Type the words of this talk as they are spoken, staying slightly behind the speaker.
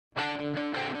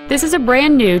This is a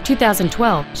brand new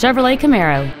 2012 Chevrolet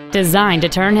Camaro, designed to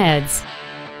turn heads.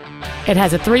 It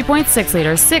has a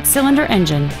 3.6-liter six-cylinder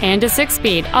engine and a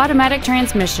 6-speed automatic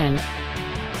transmission.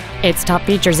 Its top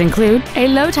features include a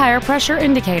low tire pressure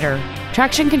indicator,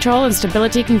 traction control and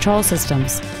stability control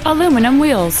systems, aluminum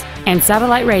wheels, and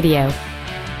satellite radio.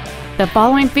 The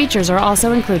following features are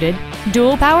also included: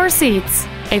 dual power seats,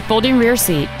 a folding rear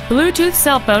seat, Bluetooth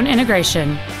cell phone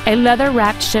integration, a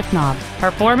leather-wrapped shift knob,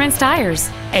 performance tires,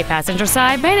 a passenger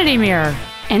side vanity mirror,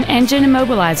 an engine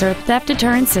immobilizer theft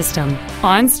deterrent system,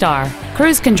 OnStar,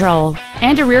 cruise control,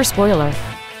 and a rear spoiler.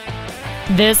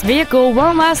 This vehicle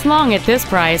won't last long at this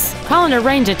price. Call and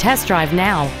arrange a test drive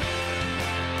now.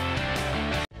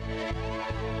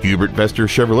 Hubert Vester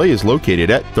Chevrolet is located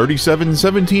at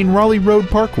 3717 Raleigh Road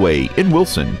Parkway in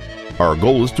Wilson. Our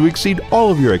goal is to exceed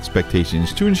all of your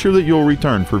expectations to ensure that you'll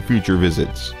return for future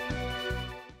visits.